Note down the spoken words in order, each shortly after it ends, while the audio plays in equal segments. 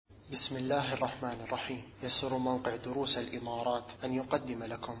بسم الله الرحمن الرحيم. يسر موقع دروس الإمارات أن يقدم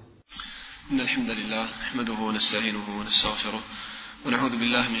لكم إن الحمد لله نحمده ونستعينه ونستغفره ونعوذ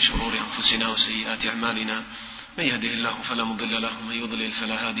بالله من شرور أنفسنا وسيئات أعمالنا، من يهده الله فلا مضل له ومن يضلل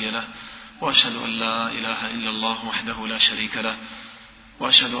فلا هادي له، وأشهد أن لا إله إلا الله وحده لا شريك له،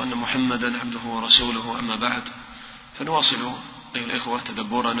 وأشهد أن محمدا عبده ورسوله. أما بعد، فنواصل أيها الإخوة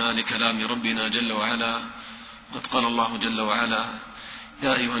تدبرنا لكلام ربنا جل وعلا. قد قال الله جل وعلا: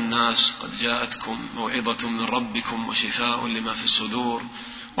 يا أيها الناس قد جاءتكم موعظة من ربكم وشفاء لما في الصدور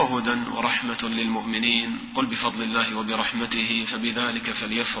وهدى ورحمة للمؤمنين، قل بفضل الله وبرحمته فبذلك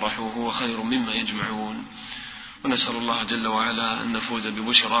فليفرحوا هو خير مما يجمعون. ونسأل الله جل وعلا أن نفوز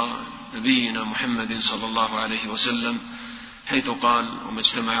ببشرى نبينا محمد صلى الله عليه وسلم، حيث قال: وما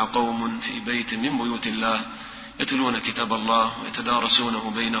اجتمع قوم في بيت من بيوت الله يتلون كتاب الله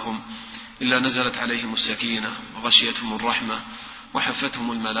ويتدارسونه بينهم إلا نزلت عليهم السكينة وغشيتهم الرحمة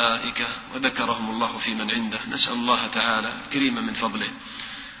وحفتهم الملائكة وذكرهم الله في من عنده. نسأل الله تعالى الكريم من فضله.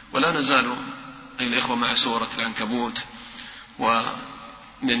 ولا نزال أيها الإخوة مع سورة العنكبوت،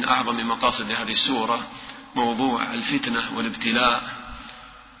 ومن أعظم مقاصد هذه السورة موضوع الفتنة والابتلاء.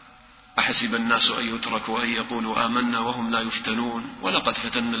 أحسب الناس أن يتركوا أن يقولوا آمنا وهم لا يفتنون ولقد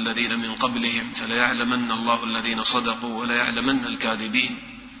فتنا الذين من قبلهم فليعلمن الله الذين صدقوا وليعلمن الكاذبين.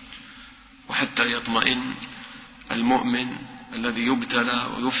 وحتى يطمئن المؤمن الذي يبتلى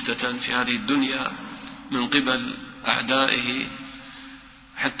ويفتتن في هذه الدنيا من قبل أعدائه،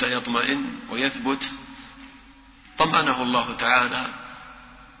 حتى يطمئن ويثبت، طمأنه الله تعالى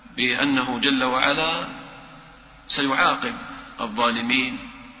بأنه جل وعلا سيعاقب الظالمين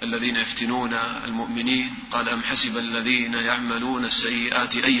الذين يفتنون المؤمنين. قال: أم حسب الذين يعملون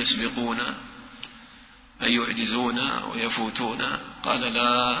السيئات أن يسبقونا أن يعجزونا ويفوتونا؟ قال: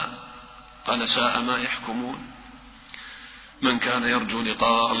 لا، قال: ساء ما يحكمون. من كان يرجو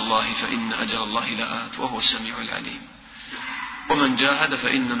لقاء الله فإن أجل الله لآت وهو السميع العليم. ومن جاهد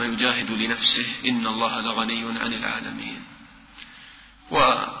فإنما يجاهد لنفسه إن الله لغني عن العالمين.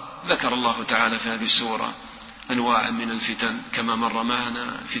 وذكر الله تعالى في هذه السورة أنواع من الفتن كما مر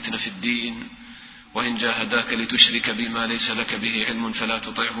معنا: فتنة في الدين، وإن جاهداك لتشرك بما ليس لك به علم فلا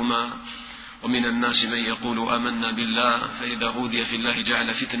تطعهما، ومن الناس من يقول آمنا بالله فإذا أوذي في الله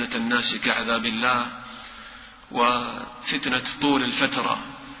جعل فتنة الناس كعذاب الله، وفتنة طول الفترة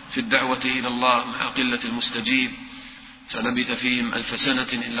في الدعوة إلى الله مع قلة المستجيب فلبث فيهم 1000 سنة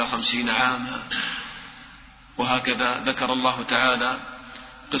إلا 50 عاما. وهكذا ذكر الله تعالى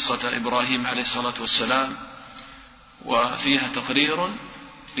قصة إبراهيم عليه الصلاة والسلام، وفيها تقرير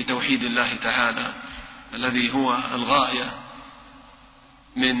لتوحيد الله تعالى الذي هو الغاية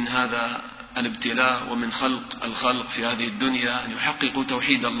من هذا الابتلاء ومن خلق الخلق في هذه الدنيا، أن يحققوا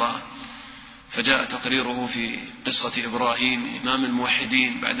توحيد الله. فجاء تقريره في قصة إبراهيم إمام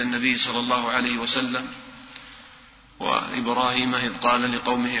الموحدين بعد النبي صلى الله عليه وسلم. وإبراهيم إذ قال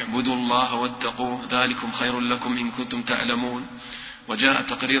لقومه اعبدوا الله واتقوه ذلكم خير لكم إن كنتم تعلمون. وجاء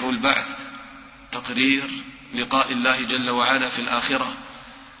تقرير البعث، تقرير لقاء الله جل وعلا في الآخرة،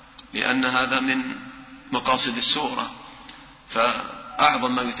 لأن هذا من مقاصد السورة.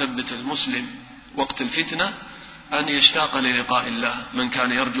 فأعظم ما يثبت المسلم وقت الفتنة أن يشتاق للقاء الله. من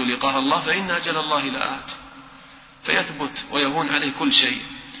كان يرجو لقاء الله فإن أجل الله لآت، فيثبت ويهون عليه كل شيء.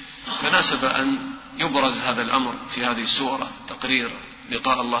 فناسب أن يبرز هذا الأمر في هذه السورة، تقرير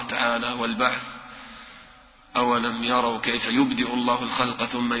لقاء الله تعالى والبعث. أولم يروا كيف يبدئ الله الخلق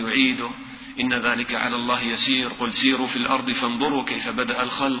ثم يعيده إن ذلك على الله يسير قل سيروا في الأرض فانظروا كيف بدأ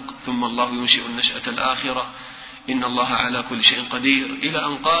الخلق ثم الله ينشئ النشأة الآخرة إن الله على كل شيء قدير، إلى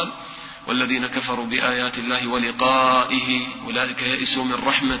أن قال: والذين كفروا بآيات الله ولقائه أولئك يئسوا من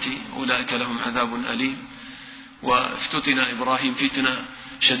رحمتي أولئك لهم عذاب أليم. وافتتن إبراهيم فتنة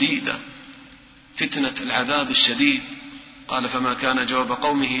شديدة، فتنة العذاب الشديد. قال: فما كان جواب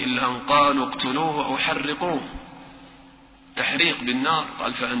قومه إلا أن قالوا اقتلوه أو حرقوه، تحريق بالنار.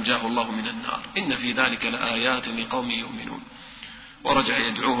 قال: فأنجاه الله من النار إن في ذلك لآيات لقوم يؤمنون. ورجع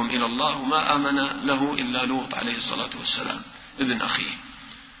يدعوهم إلى الله، وما آمن له إلا لوط عليه الصلاة والسلام ابن أخيه.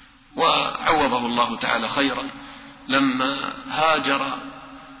 وعوضه الله تعالى خيرا لما هاجر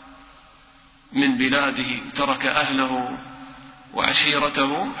من بلاده ترك أهله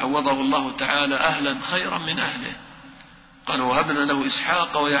وعشيرته، عوضه الله تعالى أهلا خيرا من أهله. قال: وهبنا له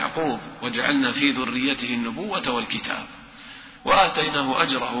إسحاق ويعقوب وجعلنا في ذريته النبوة والكتاب وآتيناه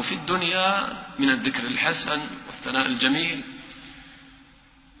أجره في الدنيا من الذكر الحسن والثناء الجميل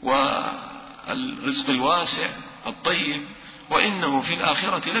والرزق الواسع الطيب وإنه في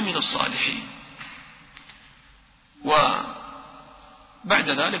الآخرة لمن الصالحين. وبعد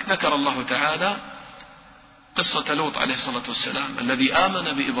ذلك ذكر الله تعالى قصة لوط عليه الصلاة والسلام الذي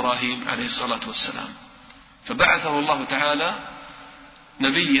آمن بإبراهيم عليه الصلاة والسلام، فبعثه الله تعالى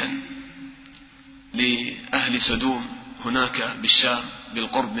نبيا لأهل سدوم هناك بالشام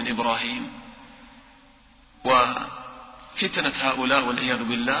بالقرب من إبراهيم. وفتنة هؤلاء والعياذ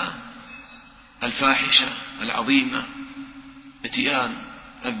بالله الفاحشة العظيمة، اتيان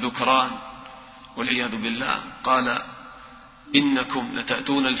الذكران والعياذ بالله، قال إنكم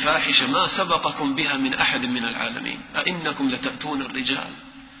لتأتون الفاحشة ما سبقكم بها من أحد من العالمين، أئنكم لتأتون الرجال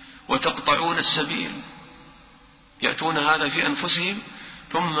وتقطعون السبيل. يأتون هذا في أنفسهم،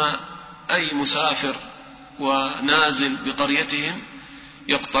 ثم أي مسافر ونازل بقريتهم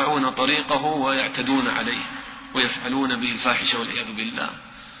يقطعون طريقه ويعتدون عليه ويفعلون به الفاحشة والعياذ بالله،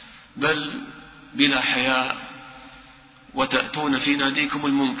 بل بلا حياء. وتأتون في ناديكم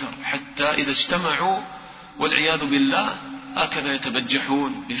المنكر، حتى إذا اجتمعوا والعياذ بالله هكذا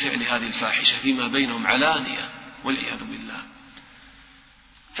يتبجحون بفعل هذه الفاحشة فيما بينهم علانية والعياذ بالله.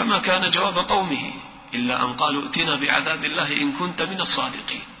 فما كان جواب قومه إلا أن قالوا ائتنا بعذاب الله إن كنت من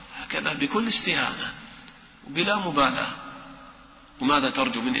الصادقين، هكذا بكل استهانة وبلا مبالاة. وماذا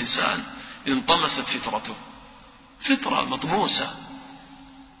ترجو من إنسان انطمست فطرته، فطرة مطموسة،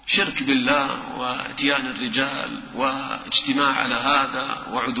 شرك بالله واتيان الرجال واجتماع على هذا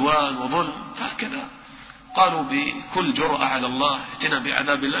وعدوان وظلم، فهكذا قالوا بكل جرأة على الله ائتنا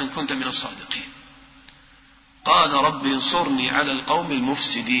بعذاب الله إن كنت من الصادقين. قال رب انصرني على القوم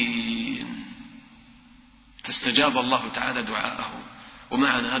المفسدين، فاستجاب الله تعالى دعاءه.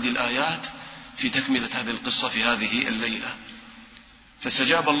 ومعنا هذه الآيات في تكملة هذه القصة في هذه الليلة.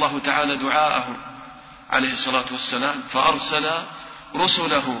 فاستجاب الله تعالى دعاءه عليه الصلاة والسلام، فأرسل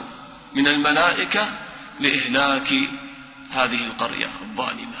رسله من الملائكة لإهلاك هذه القرية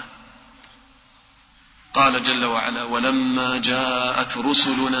الظالمة. قال جل وعلا ولما جاءت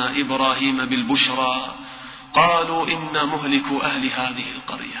رسلنا إبراهيم بالبشرى قالوا إنا مهلكو أهل هذه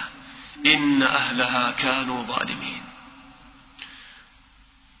القرية إن أهلها كانوا ظالمين.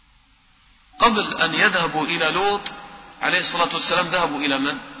 قبل أن يذهبوا إلى لوط عليه الصلاة والسلام ذهبوا إلى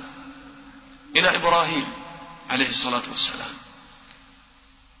من؟ إلى إبراهيم عليه الصلاة والسلام.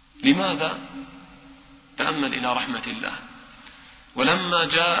 لماذا؟ تأمل إلى رحمة الله. ولما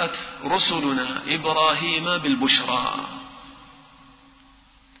جاءت رسلنا إبراهيم بالبشرى،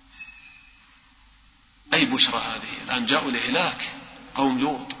 أي بشرى هذه؟ الآن جاءوا لإهلاك قوم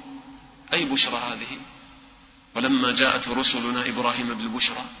لوط، أي بشرى هذه؟ ولما جاءت رسلنا إبراهيم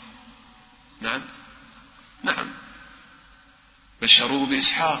بالبشرى، نعم بشروه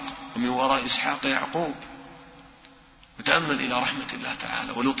بإسحاق ومن وراء إسحاق يعقوب. وتأمل إلى رحمة الله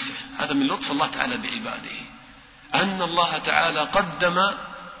تعالى ولطفه، هذا من لطف الله تعالى بعباده، أن الله تعالى قدم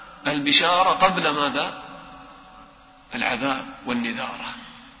البشارة قبل ماذا؟ العذاب والنذارة.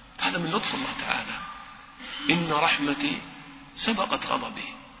 هذا من لطف الله تعالى. إن رحمتي سبقت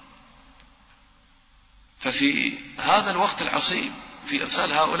غضبي. ففي هذا الوقت العصيب في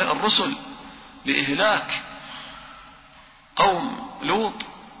إرسال هؤلاء الرسل لإهلاك قوم لوط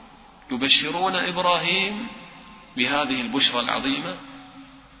يبشرون إبراهيم بهذه البشرى العظيمة،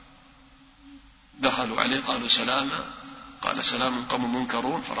 دخلوا عليه قالوا سلاما، قال سلام قوم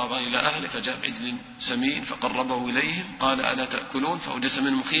منكرون، فراغ إلى أهله فجاء بعجل سمين فقربه إليهم قال ألا تأكلون، فأوجس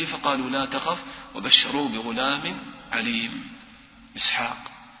منهم خيفة قالوا لا تخف، وبشروه بغلام عليم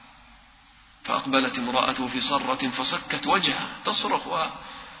إسحاق. فأقبلت امرأته في صرة فصكت وجهها تصرخ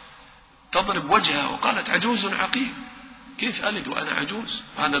وتضرب وجهها وقالت عجوز عقيم، كيف ألد وأنا عجوز؟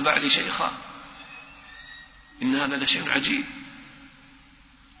 هذا بعلي شيخا، إن هذا لشيء عجيب.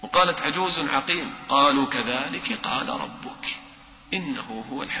 وقالت عجوز عقيم، قالوا كذلك قال ربك إنه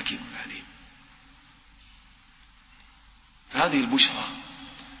هو الحكيم العليم. هذه البشرى.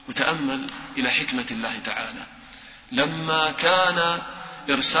 وتأمل إلى حكمة الله تعالى، لما كان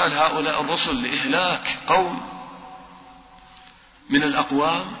إرسال هؤلاء الرسل لإهلاك قوم من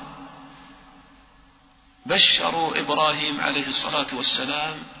الأقوام بشروا إبراهيم عليه الصلاة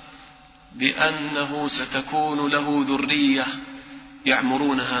والسلام بأنه ستكون له ذرية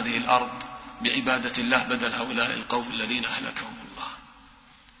يعمرون هذه الأرض بعبادة الله بدل هؤلاء القوم الذين أهلكهم الله.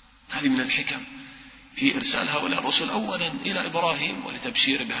 هذه من الحكم في إرسال هؤلاء الرسل أولا إلى إبراهيم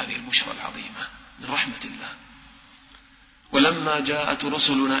ولتبشير بهذه البشرى العظيمة من رحمة الله. ولما جاءت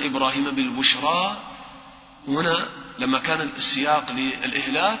رسلنا إبراهيم بالبشرى، هنا لما كان السياق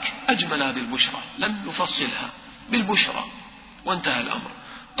للإهلاك أجمل هذه البشرى، لم يفصلها بالبشرى وانتهى الأمر.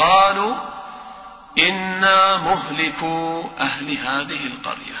 قالوا إنا مهلكو أهل هذه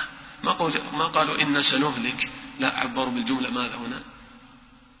القرية، ما قالوا إنا سنهلك، لا، عبروا بالجملة ماذا هنا؟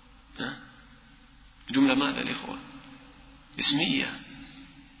 جملة ماذا الإخوة؟ اسمية،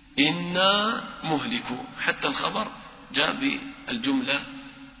 إنا مهلكوا، حتى الخبر جاء بالجملة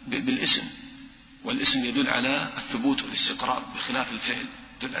بالاسم، والاسم يدل على الثبوت والاستقرار بخلاف الفعل،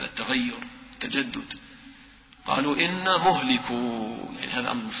 يدل على التغير التجدد. قالوا إنا مهلكوا، يعني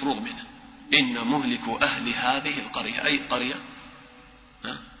هذا أمر مفروغ منه، إنا مهلكوا أهل هذه القرية. أي قرية؟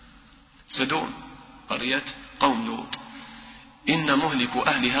 سدوم، قرية قوم لوط. إنا مهلكوا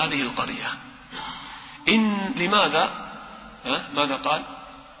أهل هذه القرية. لماذا؟ ماذا قال؟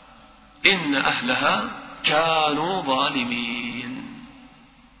 إن أهلها كانوا ظالمين،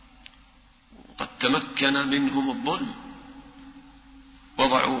 قد تمكن منهم الظلم،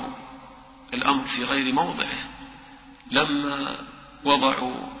 وضعوا الأمر في غير موضعه. لما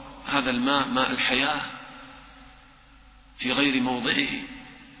وضعوا هذا الماء، ماء الحياة، في غير موضعه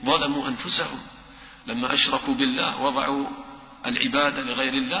ظلموا أنفسهم. لما أشركوا بالله وضعوا العبادة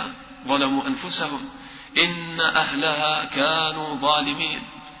لغير الله ظلموا أنفسهم. إن أهلها كانوا ظالمين،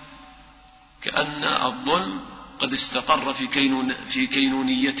 كأن الظلم قد استقر في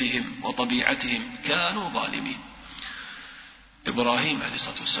كينونيتهم وطبيعتهم، كانوا ظالمين. إبراهيم عليه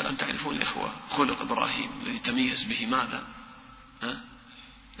الصلاة والسلام، تعرفون الإخوة خلق إبراهيم الذي تميز به ماذا؟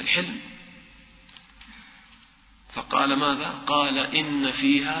 الحلم. فقال ماذا؟ قال إن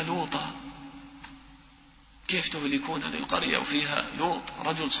فيها لوطا. كيف تهلكون هذه القرية وفيها لوط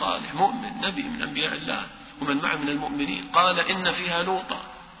رجل صالح مؤمن نبي من أنبياء الله ومن معه من المؤمنين؟ قال إن فيها لوطا.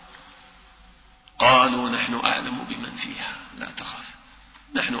 قالوا نحن أعلم بمن فيها، لا تخاف،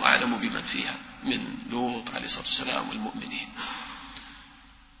 نحن أعلم بمن فيها من لوط عليه الصلاة والسلام والمؤمنين.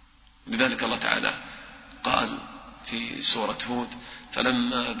 لذلك الله تعالى قال في سورة هود: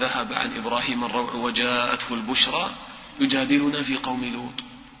 فلما ذهب عن إبراهيم الروع وجاءته البشرى يجادلنا في قوم لوط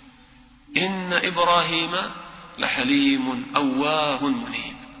إن إبراهيم لحليم أواه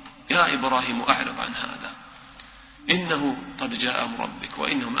منيب. يا إبراهيم أعرض عن هذا، إنه قد جاء أمر ربك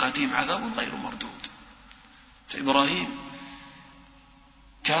وإنهم آتيهم عذاب غير مردود. فإبراهيم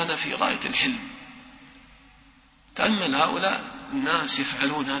كان في غاية الحلم. تأمل هؤلاء الناس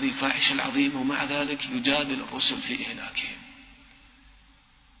يفعلون هذه الفاحشة العظيمة ومع ذلك يجادل الرسل في إهلاكهم.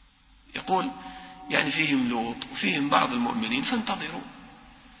 يقول يعني فيهم لوط وفيهم بعض المؤمنين، فانتظروا،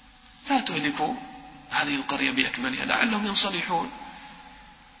 لا تهلكوا هذه القرية بأكملها لعلهم ينصلحون.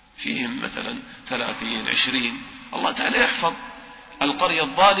 فيهم مثلا 30 20، الله تعالى يحفظ القرية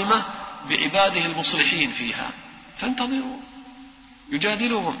الظالمة بعباده المصلحين فيها، فانتظروا.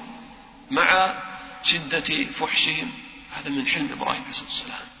 يجادلهم مع شدة فحشهم. هذا من حلم إبراهيم عليه الصلاة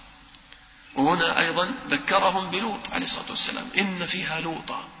والسلام. وهنا أيضا ذكرهم بلوط عليه الصلاة والسلام: إن فيها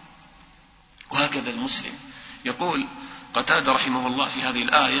لوطا. وهكذا المسلم. يقول قتادة رحمه الله في هذه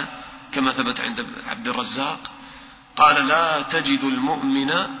الآية كما ثبت عند عبد الرزاق، قال: لا تجد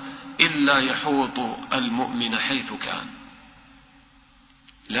المؤمن إلا يحوط المؤمن حيث كان.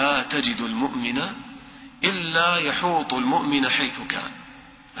 لا تجد المؤمن إلا يحوط المؤمن حيث كان.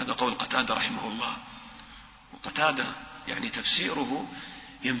 هذا قول قتادة رحمه الله. وقتادة يعني تفسيره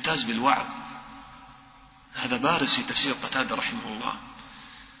يمتاز بالوعظ، هذا بارز في تفسير قتادة رحمه الله.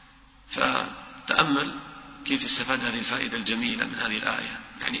 فتأمل كيف استفاد هذه الفائدة الجميلة من هذه الآية.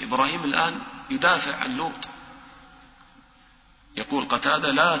 يعني إبراهيم الآن يدافع عن لوط. يقول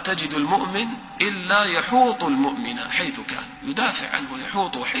قتادة: لا تجد المؤمن إلا يحوط المؤمن حيث كان. يدافع عنه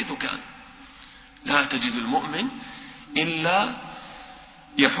ويحوطه حيث كان. لا تجد المؤمن إلا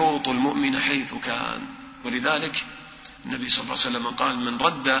يحوط المؤمن حيث كان. ولذلك النبي صلى الله عليه وسلم قال: من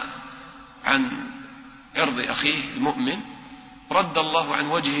رد عن عرض أخيه المؤمن رد الله عن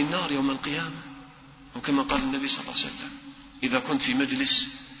وجه النار يوم القيامة. وكما قال النبي صلى الله عليه وسلم: إذا كنت في مجلس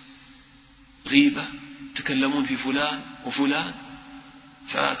غيبة تكلمون في فلان وفلان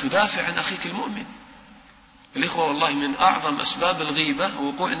فتدافع عن أخيك المؤمن. الإخوة والله من أعظم أسباب الغيبة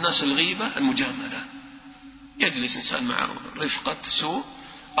ووقوع الناس الغيبة المجاملة. يجلس إنسان مع رفقة سوء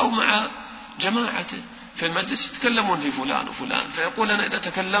أو مع جماعته في المجلس يتكلمون في فلان وفلان، فيقول: أنا إذا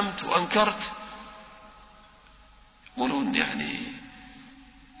تكلمت وأنكرت يقولون يعني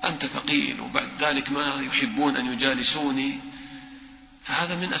أنت ثقيل، وبعد ذلك ما يحبون أن يجالسوني.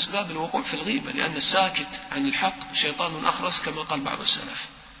 فهذا من أسباب الوقوع في الغيبة، لأن الساكت عن الحق شيطان أخرس كما قال بعض السلف.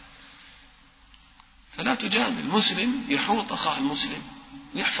 فلا تجامل. مسلم يحوط أخاه المسلم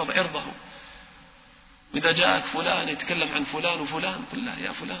ويحفظ عرضه. وإذا جاءك فلان يتكلم عن فلان وفلان قل له: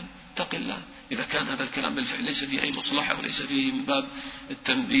 يا فلان اتق الله. إذا كان هذا الكلام بالفعل ليس فيه أي مصلحة وليس فيه من باب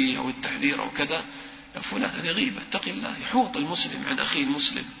التنبيه أو التحذير أو كذا، يا فلان هذه غيبة، اتق الله. يحوط المسلم عن أخيه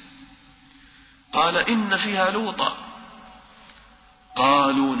المسلم. قال: إن فيها لوطا.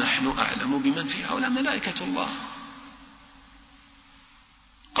 قالوا نحن أعلم بمن فيها. ولا ملائكة الله.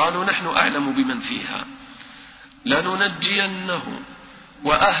 قالوا نحن أعلم بمن فيها لننجينه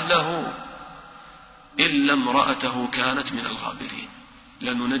وأهله إلا امرأته كانت من الغابرين،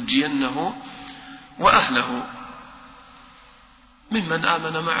 لننجينه وأهله ممن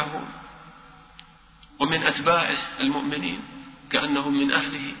آمن معه ومن أتباعه المؤمنين كأنهم من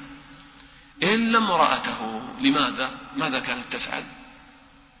أهله، إلا امرأته. لماذا؟ ماذا كانت تفعل؟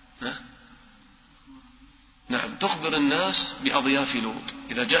 نعم، تخبر الناس بأضياف لوط.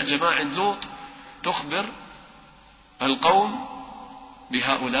 إذا جاء جماعة لوط تخبر القوم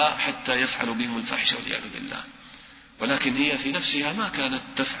بهؤلاء حتى يفعلوا بهم الفحش والعياذ بالله، ولكن هي في نفسها ما كانت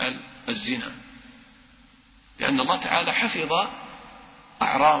تفعل الزنا، لأن الله تعالى حفظ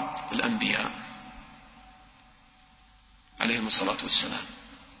أعراض الأنبياء عليهم الصلاة والسلام،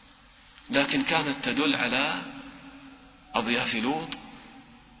 لكن كانت تدل على أضياف لوط،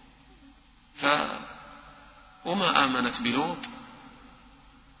 وما آمنت بلوط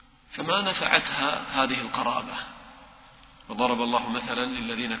فما نفعتها هذه القرابة. وضرب الله مثلا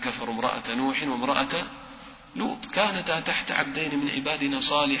للذين كفروا امرأة نوح وامرأة لوط كانتا تحت عبدين من عبادنا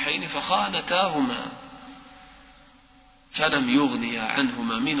صالحين فخانتاهما فلم يغنيا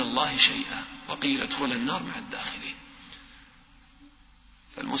عنهما من الله شيئا وقيل ادخلا النار مع الداخلين.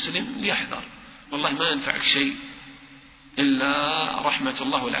 فالمسلم ليحذر، والله ما ينفعك شيء إلا رحمة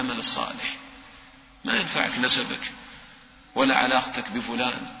الله والعمل الصالح، ما ينفعك نسبك ولا علاقتك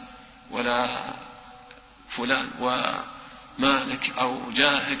بفلان ولا فلان ومالك أو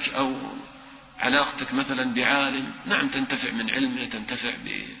جاهك أو علاقتك مثلا بعالم. نعم تنتفع من علمه، تنتفع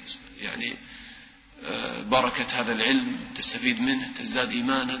يعني بركة هذا العلم، تستفيد منه، تزداد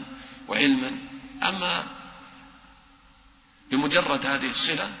إيمانا وعلما، أما بمجرد هذه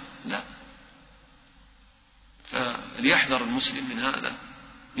الصلة لا. فليحذر المسلم من هذا،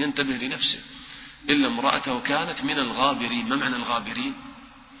 ينتبه لنفسه. إلا امرأته كانت من الغابرين. ما معنى الغابرين؟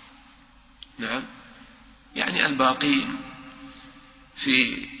 نعم، يعني الباقين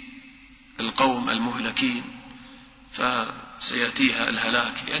في القوم المهلكين، فسيأتيها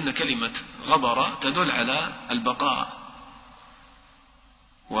الهلاك، لأن كلمة غبر تدل على البقاء،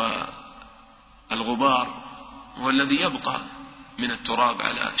 والغبار هو الذي يبقى من التراب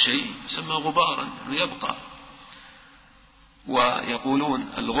على شيء يسمى غبارا، يبقى. ويقولون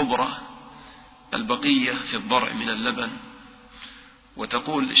الغبرة البقية في الضرع من اللبن،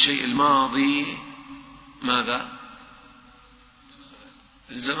 وتقول الشيء الماضي ماذا؟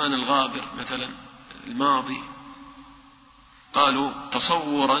 الزمان الغابر مثلا الماضي، قالوا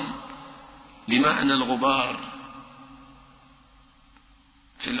تصورا لمعنى الغبار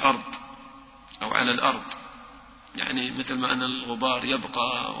في الأرض أو على الأرض، يعني مثل ما أن الغبار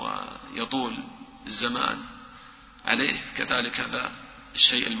يبقى ويطول الزمان عليه، كذلك هذا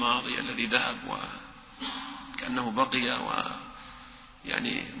الشيء الماضي الذي ذهب وكأنه بقي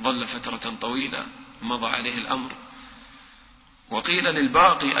ويعني ظل فترة طويلة مضى عليه الأمر. وقيل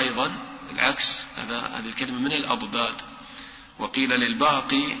للباقي أيضا العكس، هذه الكلمة من الأضداد. وقيل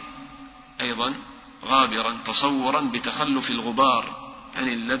للباقي أيضا غابرا تصورا بتخلف الغبار،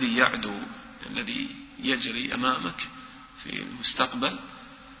 يعني الذي يعدو، الذي يجري أمامك في المستقبل،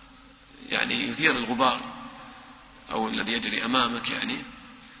 يعني يثير الغبار، أو الذي يجري أمامك يعني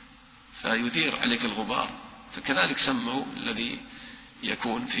فيثير عليك الغبار، فكذلك سموا الذي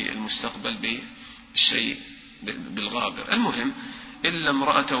يكون في المستقبل بالشيء بالغابر. المهم إلا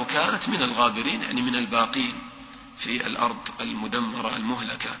امرأته كانت من الغابرين، يعني من الباقين في الأرض المدمرة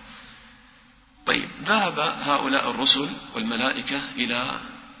المهلكة. طيب، ذهب هؤلاء الرسل والملائكة إلى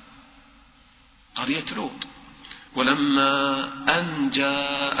قرية لوط، ولما أن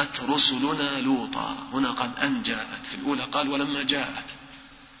جاءت رسلنا لوطا. هنا قال أن جاءت، في الأولى قال ولما جاءت،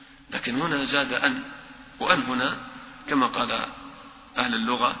 لكن هنا زاد أن، وأن هنا كما قال أهل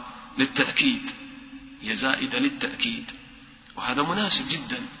اللغة للتأكيد، هي زائدة للتأكيد، وهذا مناسب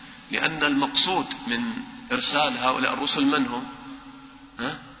جدا، لأن المقصود من إرسال هؤلاء الرسل من هم؟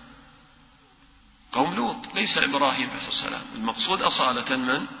 قوم لوط، ليس إبراهيم عليه السلام، المقصود أصالة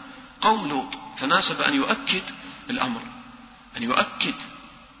من؟ قوم لوط، فناسب أن يؤكد الأمر، أن يؤكد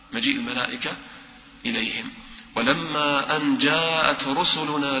مجيء الملائكة إليهم. ولما أن جاءت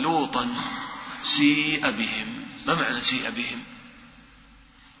رسلنا لوطا سيء بهم. ما معنى سيء بهم؟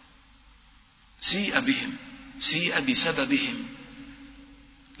 سيء بهم، سيء بسببهم.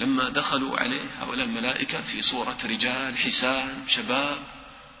 لما دخلوا عليه هؤلاء الملائكة في صورة رجال حسان شباب،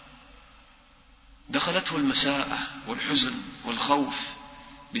 دخلته المساءة والحزن والخوف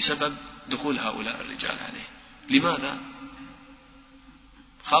بسبب دخول هؤلاء الرجال عليه. لماذا؟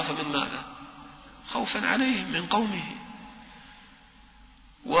 خاف من ماذا؟ خوفا عليهم من قومه،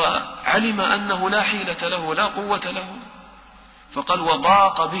 وعلم أنه لا حيلة له لا قوة له، فقال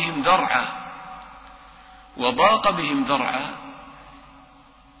وضاق بهم ذرعا. وضاق بهم ذرعا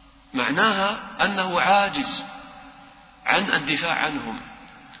معناها أنه عاجز عن الدفاع عنهم.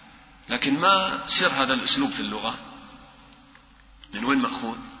 لكن ما سر هذا الأسلوب في اللغة؟ من وين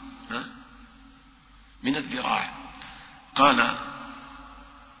مأخوذ؟ من الذراع. قال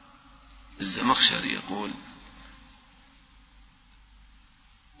الزمخشري يقول: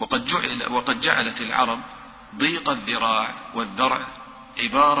 وقد جعلت العرب ضيق الذراع والذرع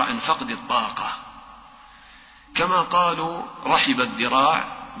عبارة عن فقد الطاقة، كما قالوا رحب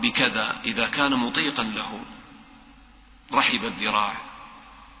الذراع بكذا إذا كان مطيقا له. رحب الذراع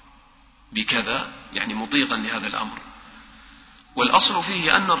بكذا يعني مطيقا لهذا الأمر. والأصل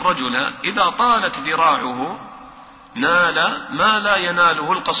فيه أن الرجل إذا طالت ذراعه نال ما لا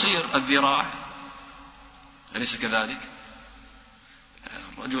يناله القصير الذراع، أليس كذلك؟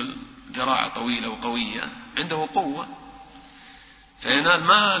 الرجل ذراع طويلة وقوية عنده قوة، فينال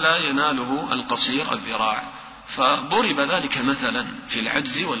ما لا يناله القصير الذراع. فضرب ذلك مثلا في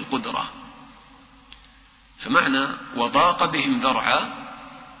العجز والقدرة. فمعنى وضاق بهم ذرعا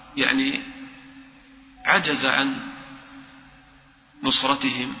يعني عجز عن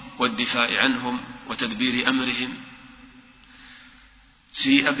نصرتهم والدفاع عنهم وتدبير أمرهم.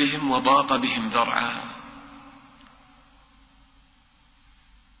 سيء بهم وضاق بهم ذرعا.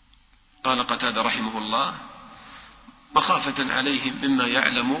 قال قتادة رحمه الله: مخافة عليهم مما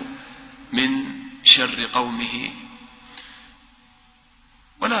يعلم من شر قومه.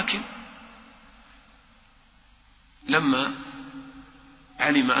 ولكن لما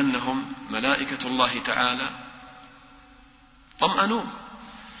علم أنهم ملائكة الله تعالى طمأنوه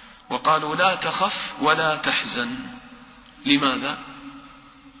وقالوا: لا تخف ولا تحزن. لماذا؟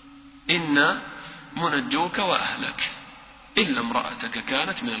 إنا منجوك وأهلك إلا امرأتك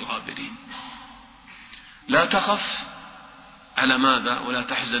كانت من الغابرين. لا تخف على ماذا ولا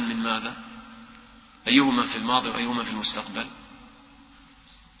تحزن من ماذا؟ أيهما في الماضي وأيهما في المستقبل؟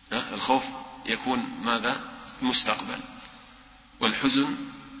 الخوف يكون ماذا؟ المستقبل، والحزن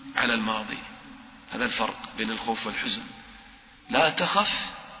على الماضي. هذا الفرق بين الخوف والحزن. لا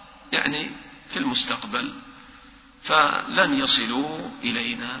تخف يعني في المستقبل، فلن يصلوا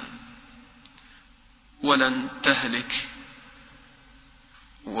إلينا ولن تهلك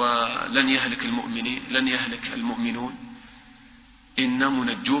ولن يهلك المؤمنين، لن يهلك المؤمنون. إنا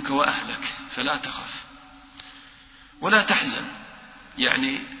منجوك وأهلك فلا تخف. ولا تحزن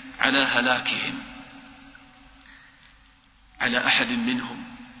يعني على هلاكهم، على أحد منهم،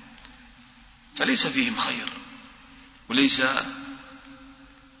 فليس فيهم خير وليس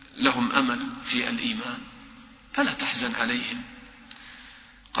لهم أمل في الإيمان، فلا تحزن عليهم.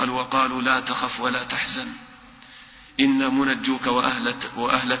 قال: وقالوا لا تخف ولا تحزن إنا منجوك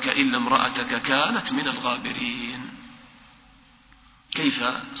وأهلك إلا امرأتك كانت من الغابرين. كيف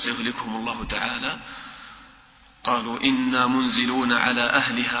سيهلكهم الله تعالى؟ قالوا: إنا منزلون على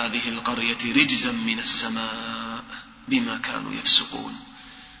أهل هذه القرية رجزا من السماء بما كانوا يفسقون.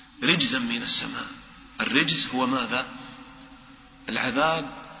 رجزا من السماء. الرجز هو ماذا؟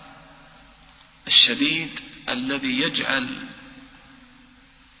 العذاب الشديد الذي يجعل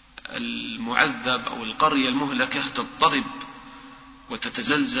المعذب أو القرية المهلكة تضطرب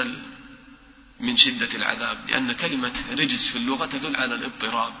وتتزلزل من شدة العذاب، لأن كلمة رجز في اللغة تدل على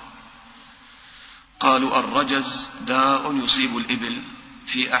الاضطراب. قالوا: الرجز داء يصيب الإبل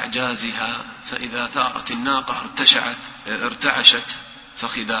في أعجازها، فإذا ثارت الناقة ارتعشت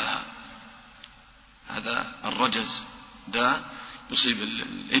فخذاها. هذا الرجز داء يصيب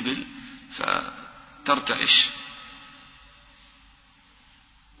الإبل فترتعش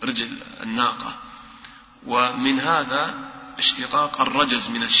رجل الناقة. ومن هذا اشتقاق الرجز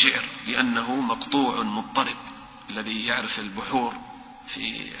من الشعر، لأنه مقطوع مضطرب. الذي يعرف البحور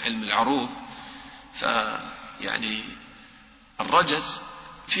في علم العروض فيعني الرجز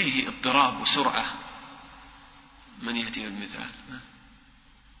فيه اضطراب وسرعة. من يأتي بالمثال؟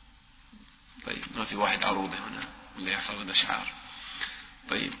 طيب، ما في واحد عروضي هنا اللي يحفظ الأشعار.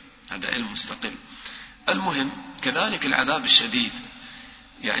 طيب، هذا علم مستقل. المهم كذلك العذاب الشديد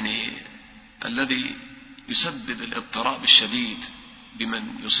يعني الذي يسبب الاضطراب الشديد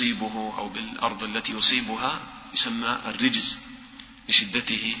بمن يصيبه أو بالأرض التي يصيبها يسمى الرجز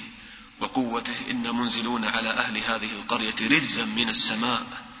لشدته وقوته. إن منزلون على أهل هذه القرية رجزا من السماء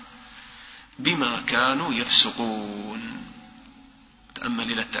بما كانوا يفسقون.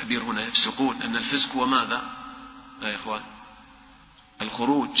 تأمل إلى التعبير هنا، يفسقون، أن الفسق هو ماذا يا إخوان؟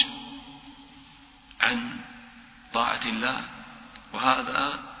 الخروج عن طاعة الله.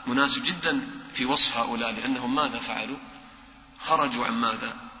 وهذا مناسب جدا في وصف هؤلاء، لأنهم ماذا فعلوا؟ خرجوا عن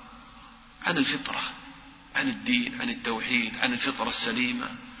ماذا؟ عن الفطرة، عن الدين، عن التوحيد، عن الفطرة السليمة،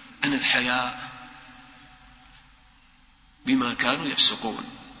 عن الحياة. بما كانوا يفسقون.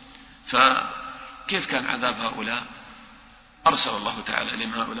 فكيف كان عذاب هؤلاء؟ أرسل الله تعالى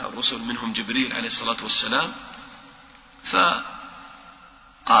إليهم هؤلاء الرسل، منهم جبريل عليه الصلاة والسلام،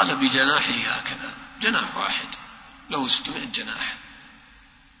 فقال بجناحه هكذا، جناح واحد له 600 جناح،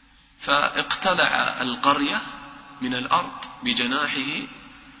 فاقتلع القرية من الأرض بجناحه،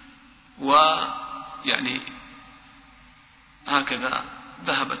 ويعني هكذا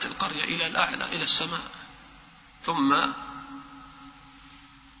ذهبت القرية إلى الأعلى إلى السماء، ثم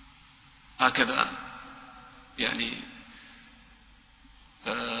هكذا يعني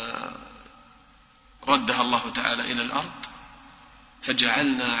ردها الله تعالى إلى الأرض،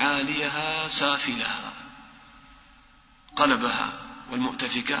 فجعلنا عاليها سافلها، قلبها،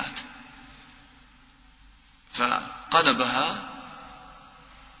 والمؤتفكات، فقلبها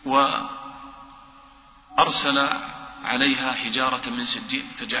وأرسل عليها حجارة من سجيل،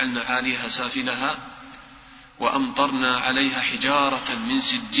 فجعلنا عاليها سافلها وأمطرنا عليها حجارة من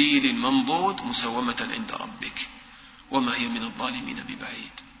سجيل منضود مسومة عند ربك وما هي من الظالمين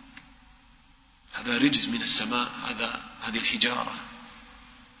ببعيد. هذا رجز من السماء، هذه الحجارة،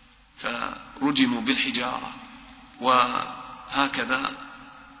 فرجموا بالحجارة، وهكذا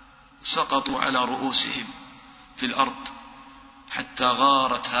سقطوا على رؤوسهم في الأرض حتى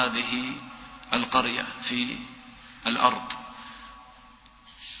غارت هذه القرية في الأرض.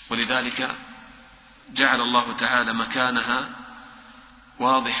 ولذلك جعل الله تعالى مكانها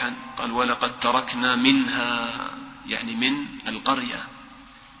واضحا، قال ولقد تركنا منها، يعني من القرية،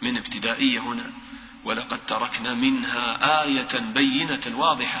 من ابتدائية هنا، ولقد تركنا منها آية بينة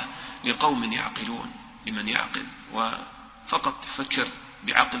واضحة لقوم يعقلون، لمن يعقل وفقط فكر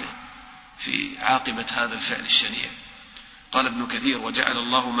بعقله في عاقبة هذا الفعل الشنيع. قال ابن كثير وجعل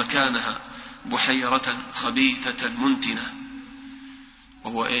الله مكانها بحيرة خبيثة منتنة،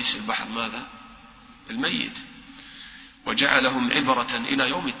 وهو إيش؟ البحر ماذا؟ الميت. وجعلهم عبرة إلى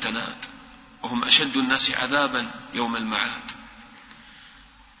يوم التناد، وهم أشد الناس عذابا يوم المعاد.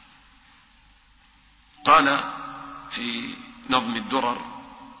 قال في نظم الدرر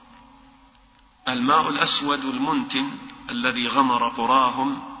الماء الأسود المنتن الذي غمر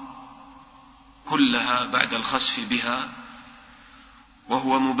قراهم كلها بعد الخسف بها،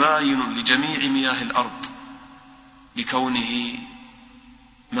 وهو مباين لجميع مياه الأرض لكونه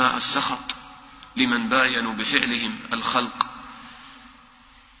ماء السخط لمن باينوا بفعلهم الخلق،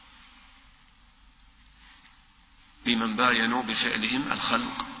 لمن باينوا بفعلهم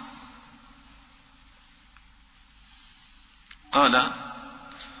الخلق. قال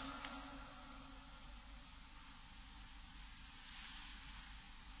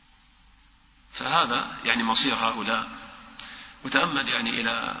فهذا يعني مصير هؤلاء، وتأمل يعني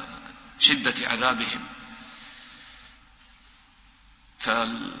إلى شدة عذابهم.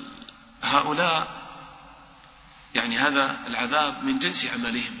 فهؤلاء يعني هذا العذاب من جنس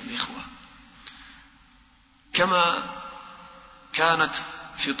عملهم الإخوة، كما كانت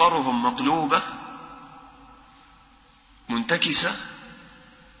فطرهم مقلوبة منتكسة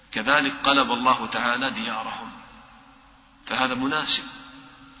كذلك قلب الله تعالى ديارهم، فهذا مناسب.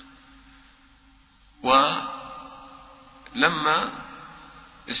 ولما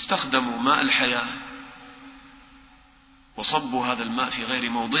استخدموا ماء الحياة وصبوا هذا الماء في غير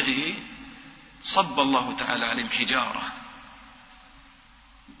موضعه، صب الله تعالى عليهم حجارة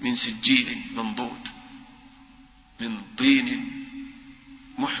من سجيل منضود من طين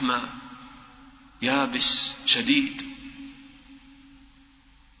محمى يابس شديد.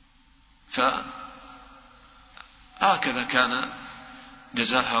 فهكذا كان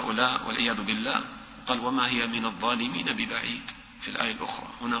جزاء هؤلاء والعياذ بالله. قال وما هي من الظالمين ببعيد في الآية الأخرى.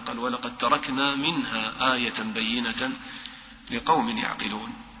 هنا قال ولقد تركنا منها آية بينة لقوم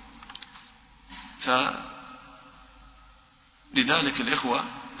يعقلون. فلذلك الإخوة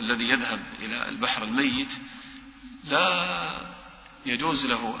الذي يذهب إلى البحر الميت لا يجوز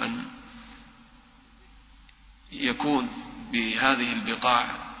له أن يكون بهذه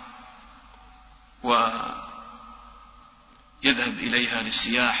البقاع ويذهب إليها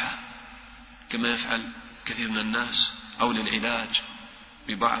للسياحة كما يفعل كثير من الناس، أو للعلاج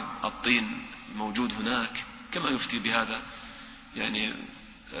ببعض الطين الموجود هناك، كما يفتي بهذا يعني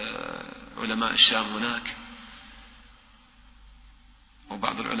علماء الشام هناك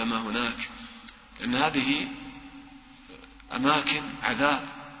وبعض العلماء هناك، لأن هذه أماكن عذاب.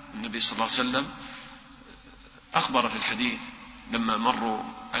 النبي صلى الله عليه وسلم أخبر في الحديث لما مروا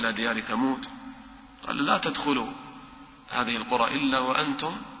على ديار ثمود قال لا تدخلوا هذه القرى إلا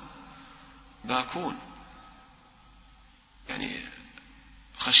وأنتم باكون، يعني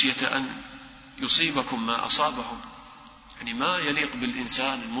خشية أن يصيبكم ما أصابهم. يعني ما يليق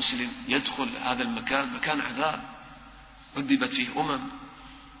بالإنسان المسلم يدخل هذا المكان، مكان عذاب عذبت فيه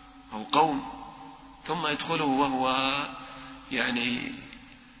أو قوم، ثم يدخله وهو يعني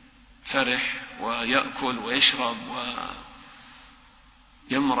فرح ويأكل ويشرب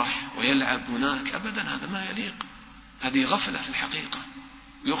ويمرح ويلعب هناك، أبدا هذا ما يليق، هذه غفلة في الحقيقة،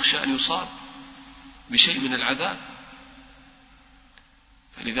 يخشى أن يصاب بشيء من العذاب.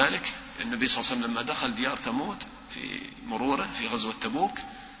 فلذلك النبي صلى الله عليه وسلم لما دخل ديار ثمود في مروره في غزوة تبوك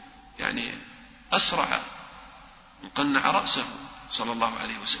يعني أسرع وقنع رأسه صلى الله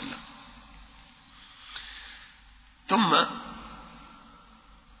عليه وسلم. ثم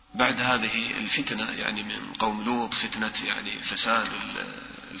بعد هذه الفتنة يعني من قوم لوط، فتنة يعني فساد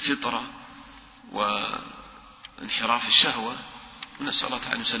الفطرة وانحراف الشهوة، ونسأل الله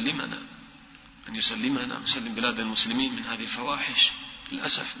تعالى أن يسلمنا ويسلم بلاد المسلمين من هذه الفواحش.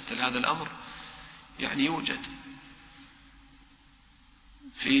 للأسف مثل هذا الأمر يعني يوجد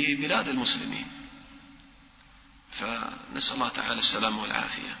في بلاد المسلمين، فنسأل الله تعالى السلامة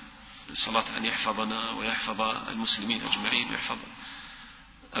والعافية. نسأل الله أن يحفظنا ويحفظ المسلمين أجمعين ويحفظ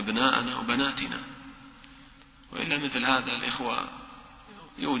أبناءنا وبناتنا. وإلا مثل هذا الإخوة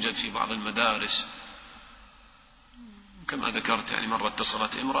يوجد في بعض المدارس، كما ذكرت يعني مرة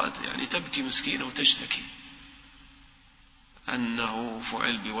اتصلت امرأة يعني تبكي مسكينة وتشتكي أنه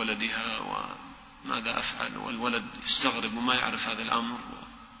فعل بولدها وماذا أفعل، والولد يستغرب وما يعرف هذا الأمر،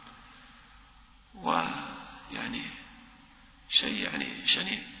 ويعني شيء يعني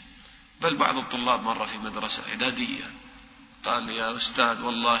شنيع. بل بعض الطلاب مرة في مدرسة إعدادية قال يا أستاذ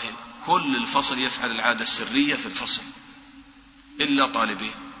والله كل الفصل يفعل العادة السرية في الفصل إلا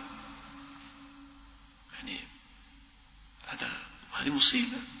طالبين. يعني هذه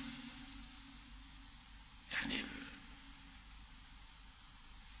مصيبة، يعني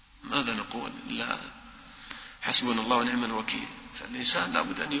ماذا نقول؟ لا، حسبنا الله ونعم الوكيل. فالإنسان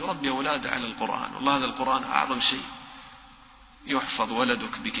لابد أن يربي أولاده على القرآن، والله هذا القرآن أعظم شيء. يحفظ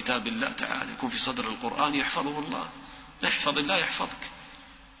ولدك بكتاب الله تعالى، يكون في صدر القرآن يحفظه الله، احفظ الله يحفظك.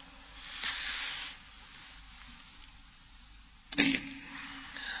 طيب،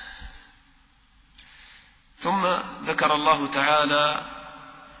 ثم ذكر الله تعالى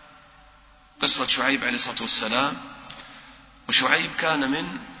قصة شعيب عليه الصلاة والسلام. وشعيب كان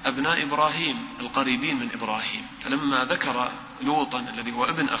من أبناء إبراهيم القريبين من إبراهيم، فلما ذكر لوطا الذي هو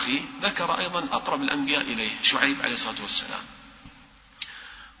ابن أخيه ذكر أيضا أقرب الأنبياء إليه شعيب عليه الصلاة والسلام.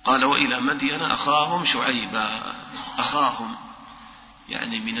 قال وإلى مدين أخاهم شعيبا، أخاهم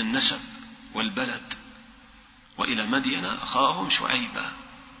يعني من النسب والبلد، وإلى مدين أخاهم شعيبا،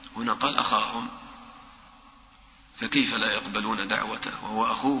 هنا قال أخاهم، فكيف لا يقبلون دعوته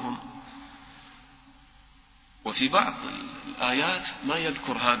وهو أخوهم؟ وفي بعض الآيات ما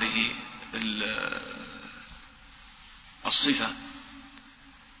يذكر هذه الصفة،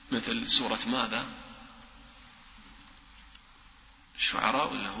 مثل سورة ماذا؟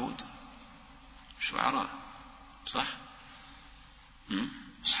 الشعراء ولا هود؟ شعراء صح؟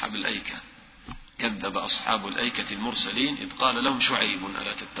 أصحاب الأيكة، كذب أصحاب الأيكة المرسلين إذ قال لهم شعيب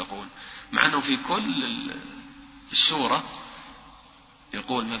ألا تتقون، مع أنه في كل السورة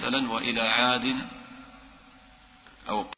يقول مثلا وإلى عاد أو